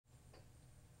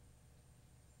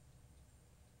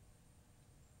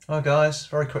Hi guys,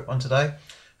 very quick one today.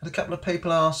 Had a couple of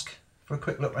people ask for a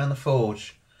quick look around the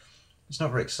forge. It's not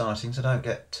very exciting, so don't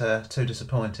get too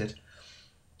disappointed.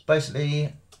 It's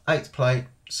basically 8th plate,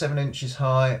 7 inches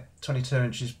high, 22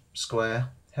 inches square,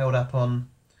 held up on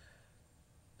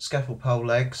scaffold pole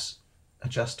legs,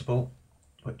 adjustable,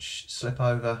 which slip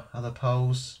over other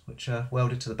poles which are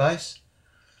welded to the base.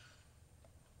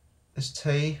 This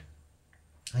T,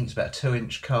 I think it's about a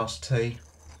 2-inch cast T.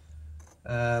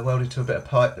 Welded to a bit of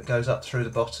pipe that goes up through the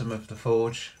bottom of the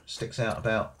forge, sticks out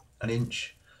about an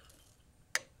inch,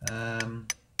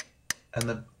 and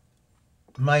the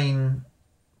main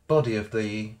body of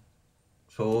the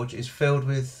forge is filled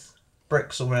with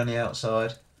bricks all around the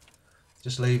outside,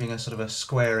 just leaving a sort of a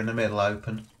square in the middle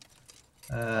open,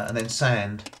 and then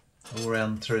sand all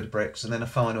around through the bricks, and then a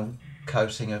final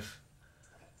coating of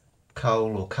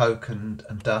coal or coke and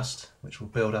dust, which will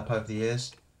build up over the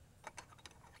years.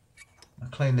 I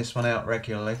clean this one out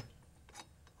regularly,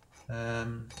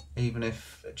 even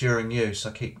if during use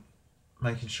I keep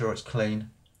making sure it's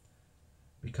clean,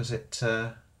 because it's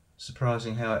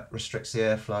surprising how it restricts the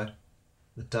airflow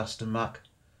with dust and muck.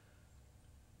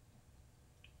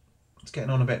 It's getting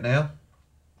on a bit now.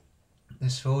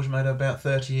 This forge made about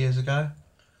 30 years ago.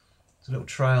 There's a little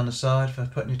tray on the side for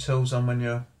putting your tools on when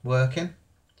you're working.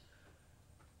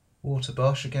 Water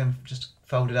Bosch, again just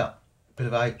folded up, a bit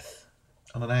of 1/8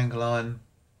 on an angle iron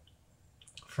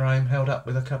frame, held up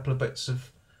with a couple of bits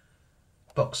of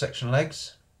box section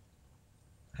legs.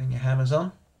 Hang your hammers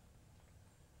on.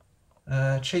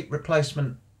 Cheap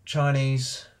replacement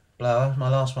Chinese blower. My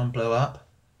last one blew up.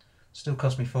 Still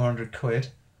cost me 400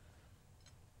 quid.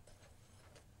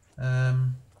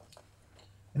 In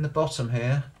the bottom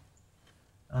here,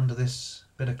 under this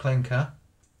bit of clinker,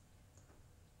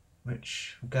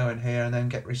 which will go in here and then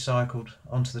get recycled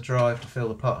onto the drive to fill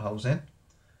the potholes in.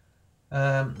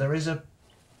 There is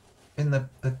in the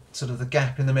sort of the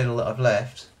gap in the middle that I've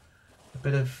left, a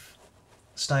bit of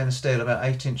stainless steel about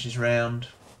 8 inches round,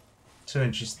 2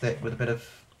 inches thick, with a bit of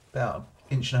about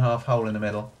 1.5 inch hole in the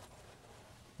middle.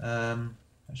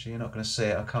 Actually, you're not going to see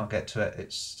it, I can't get to it,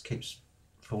 it keeps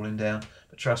falling down,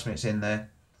 but trust me, it's in there.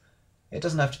 It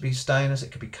doesn't have to be stainless,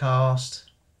 it could be cast,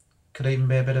 could even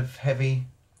be a bit of heavy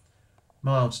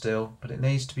mild steel, but it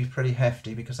needs to be pretty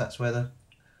hefty because that's where the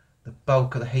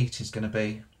bulk of the heat is going to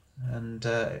be, and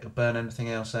it'll burn anything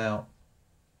else out.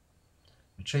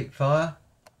 A cheap fire,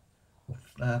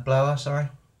 blower, sorry.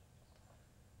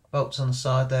 Bolts on the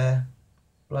side there,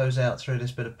 blows out through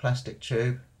this bit of plastic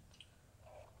tube,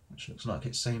 which looks like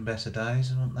it's seen better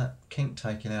days. I want that kink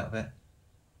taken out of it.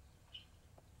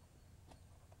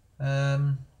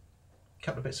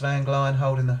 Couple of bits of angle iron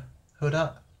holding the hood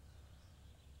up.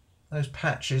 Those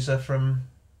patches are from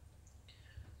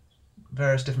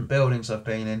various different buildings I've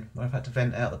been in, where I've had to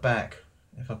vent out the back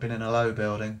if I've been in a low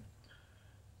building,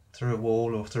 through a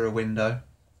wall or through a window.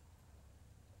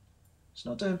 It's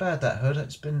not doing bad, that hood.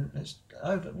 It's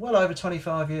well over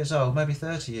 25 years old, maybe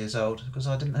 30 years old, because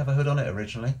I didn't have a hood on it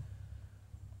originally.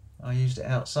 I used it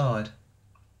outside.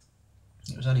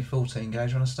 It was only 14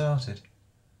 gauge when I started.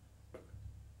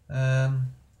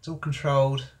 It's all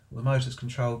controlled, the motor's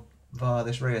controlled via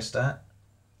this rheostat,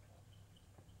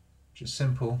 which is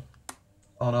simple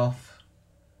on off,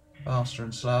 faster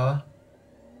and slower.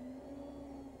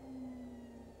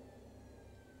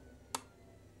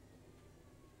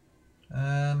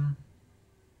 I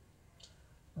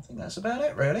think that's about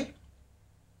it really.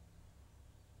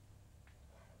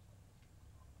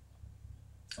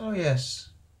 Oh yes,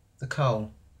 the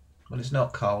coal. Well, it's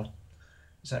not coal,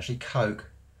 it's actually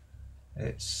coke.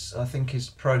 I think it's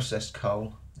processed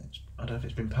coal. I don't know if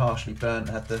it's been partially burnt,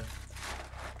 had the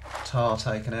tar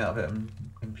taken out of it and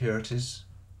impurities.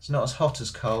 It's not as hot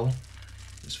as coal,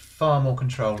 it's far more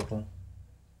controllable.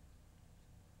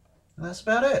 And that's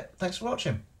about it. Thanks for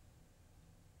watching.